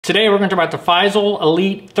Today we're going to talk about the Feisol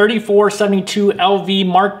CT-3472LV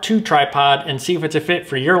Mark II tripod and see if it's a fit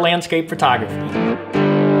for your landscape photography.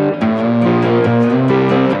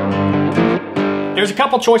 There's a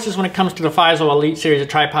couple choices when it comes to the Feisol Elite series of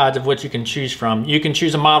tripods of which you can choose from. You can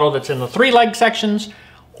choose a model that's in the 3-leg sections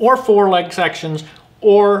or 4-leg sections,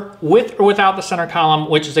 or with or without the center column,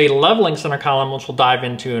 which is a leveling center column, which we'll dive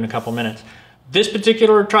into in a couple minutes. This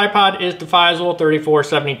particular tripod is the Feisol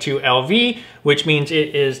 3472LV, which means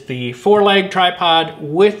it is the 4-leg tripod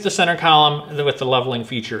with the center column with the leveling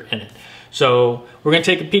feature in it. So we're going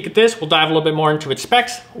to take a peek at this. We'll dive a little bit more into its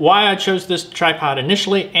specs, why I chose this tripod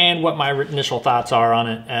initially, and what my initial thoughts are on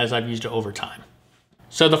it as I've used it over time.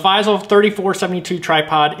 So the Feisol 3472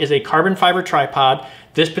 tripod is a carbon fiber tripod.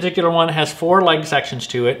 This particular one has 4 leg sections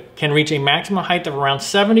to it, can reach a maximum height of around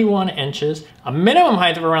 71 inches, a minimum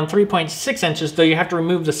height of around 3.6 inches, though you have to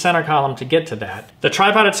remove the center column to get to that. The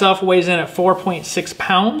tripod itself weighs in at 4.6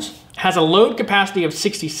 pounds, has a load capacity of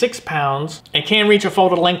 66 pounds, and can reach a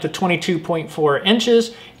folded length of 22.4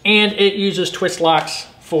 inches, and it uses twist locks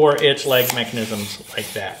for its leg mechanisms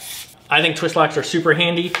like that. I think twist locks are super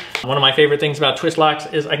handy. One of my favorite things about twist locks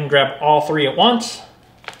is I can grab all 3 at once,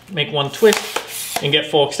 make one twist, and get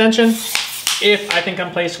full extension. If I think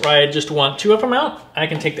I'm placed where I just want 2 of them out, I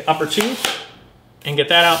can take the upper 2 and get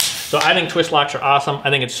that out. So I think twist locks are awesome.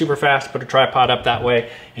 I think it's super fast to put a tripod up that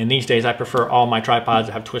way. And these days I prefer all my tripods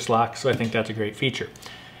to have twist locks, so I think that's a great feature.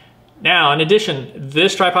 Now, in addition,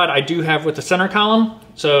 this tripod I do have with the center column.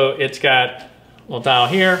 So it's got a little dial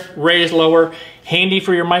here, raise, lower, handy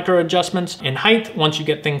for your micro adjustments in height. Once you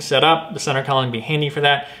get things set up, the center column can be handy for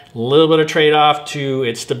that. A little bit of trade-off to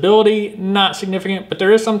its stability, not significant, but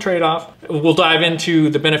there is some trade-off. We'll dive into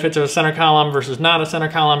the benefits of a center column versus not a center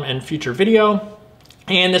column in future video.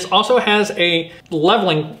 And this also has a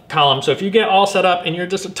leveling column. So if you get all set up and you're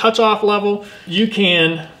just a touch off level, you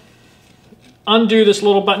can undo this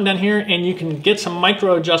little button down here and you can get some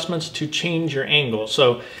micro adjustments to change your angle.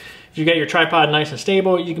 So if you get your tripod nice and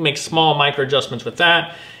stable, you can make small micro adjustments with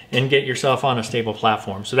that and get yourself on a stable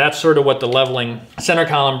platform. So that's sort of what the leveling center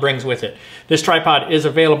column brings with it. This tripod is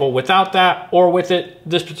available without that or with it.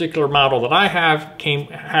 This particular model that I have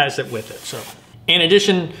has it with it. So in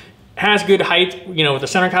addition, has good height, you know, with the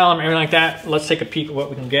center column, everything like that. Let's take a peek at what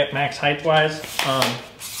we can get max height wise.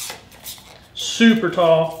 Super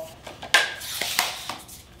tall.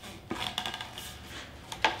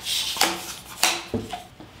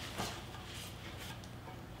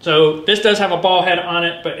 So this does have a ball head on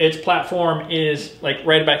it, but its platform is like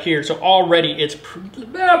right about here. So already it's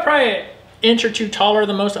probably an inch or 2 taller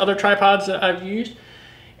than most other tripods that I've used.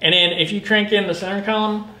 And then if you crank in the center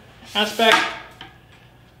column aspect,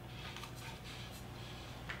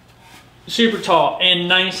 super tall and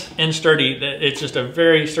nice and sturdy. It's just a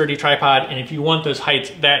very sturdy tripod, and if you want those heights,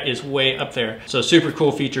 that is way up there. So super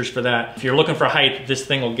cool features for that. If you're looking for height, this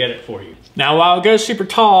thing will get it for you. Now, while it goes super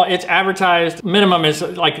tall, its advertised minimum is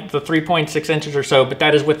like the 3.6 inches or so, but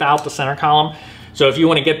that is without the center column. So if you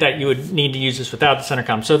want to get that, you would need to use this without the center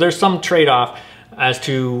column. So there's some trade-off as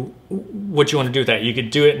to what you want to do with that. You could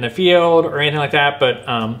do it in the field or anything like that, but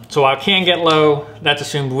so while it can get low, that's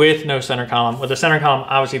assumed with no center column. With the center column,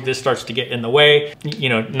 obviously this starts to get in the way, you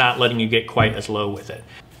know, not letting you get quite as low with it.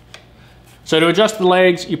 So to adjust the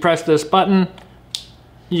legs, you press this button,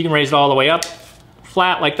 you can raise it all the way up,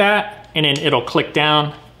 flat like that, and then it'll click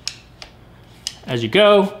down as you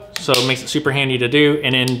go. So it makes it super handy to do,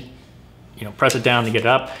 and then, you know, press it down to get it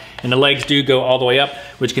up. And the legs do go all the way up,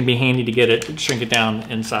 which can be handy to get it, shrink it down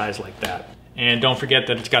in size like that. And don't forget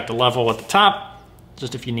that it's got the level at the top,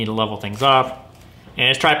 just if you need to level things off.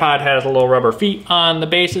 And this tripod has a little rubber feet on the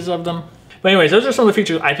bases of them. But anyways, those are some of the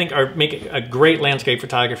features I think make it a great landscape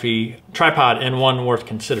photography tripod and one worth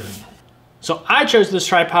considering. So I chose this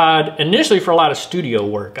tripod initially for a lot of studio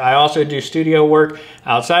work. I also do studio work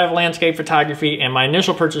outside of landscape photography, and my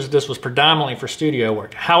initial purchase of this was predominantly for studio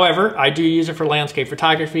work. However, I do use it for landscape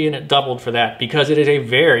photography, and it doubled for that because it is a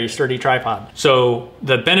very sturdy tripod. So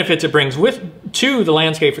the benefits it brings to the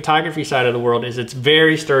landscape photography side of the world is it's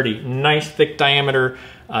very sturdy, nice thick diameter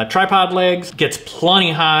tripod legs, gets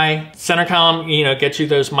plenty high, center column, you know, gets you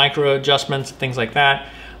those micro adjustments, things like that.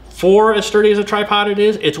 For as sturdy as a tripod it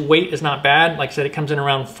is, its weight is not bad. Like I said, it comes in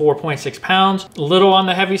around 4.6 pounds, a little on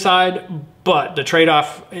the heavy side, but the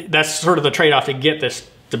trade-off, that's sort of the trade-off to get this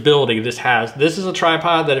stability this has. This is a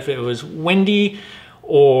tripod that if it was windy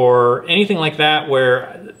or anything like that,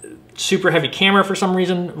 where super heavy camera for some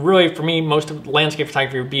reason, really for me, most of landscape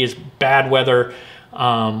photography would be is bad weather,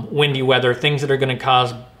 windy weather, things that are gonna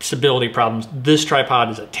cause stability problems. This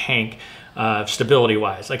tripod is a tank. Stability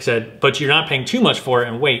wise, like I said, but you're not paying too much for it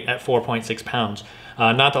in weight at 4.6 pounds.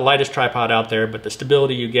 Not the lightest tripod out there, but the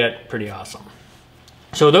stability you get, pretty awesome.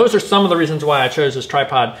 So those are some of the reasons why I chose this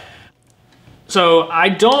tripod. So I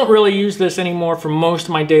don't really use this anymore for most of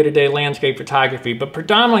my day-to-day landscape photography, but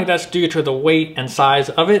predominantly that's due to the weight and size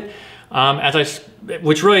of it,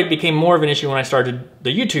 which really became more of an issue when I started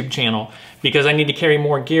the YouTube channel, because I need to carry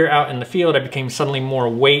more gear out in the field. I became suddenly more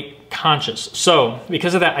weight conscious. So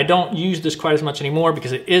because of that, I don't use this quite as much anymore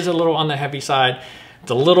because it is a little on the heavy side.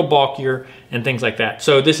 It's a little bulkier and things like that.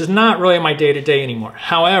 So this is not really my day-to-day anymore.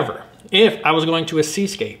 However, if I was going to a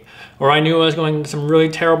seascape, or I knew I was going into some really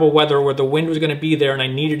terrible weather where the wind was going to be there and I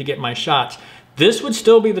needed to get my shots, this would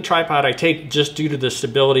still be the tripod I take just due to the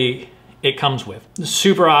stability it comes with.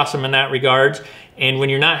 Super awesome in that regards. And when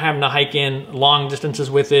you're not having to hike in long distances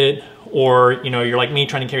with it, or you're like me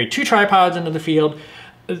trying to carry 2 tripods into the field,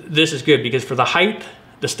 this is good because for the height,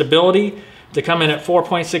 the stability, to come in at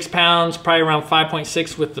 4.6 pounds, probably around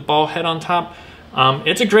 5.6 with the ball head on top,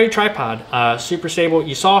 it's a great tripod, super stable.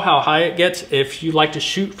 You saw how high it gets. If you like to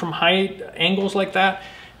shoot from high angles like that,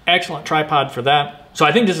 excellent tripod for that. So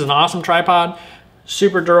I think this is an awesome tripod,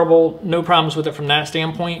 super durable, no problems with it from that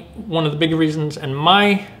standpoint. One of the big reasons in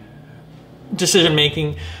my decision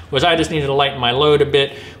making was I just needed to lighten my load a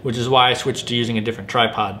bit, which is why I switched to using a different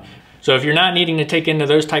tripod. So if you're not needing to take into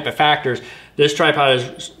those type of factors, this tripod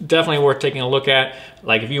is definitely worth taking a look at.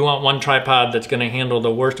 Like if you want one tripod that's gonna handle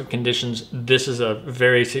the worst of conditions, this is a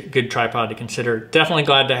very good tripod to consider. Definitely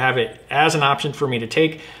glad to have it as an option for me to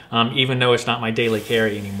take, even though it's not my daily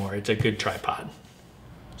carry anymore. It's a good tripod.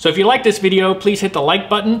 So if you like this video, please hit the like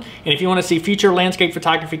button. And if you wanna see future landscape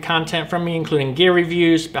photography content from me, including gear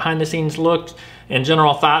reviews, behind the scenes looks, and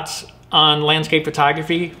general thoughts on landscape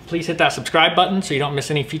photography, please hit that subscribe button so you don't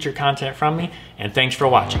miss any future content from me. And thanks for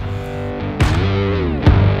watching.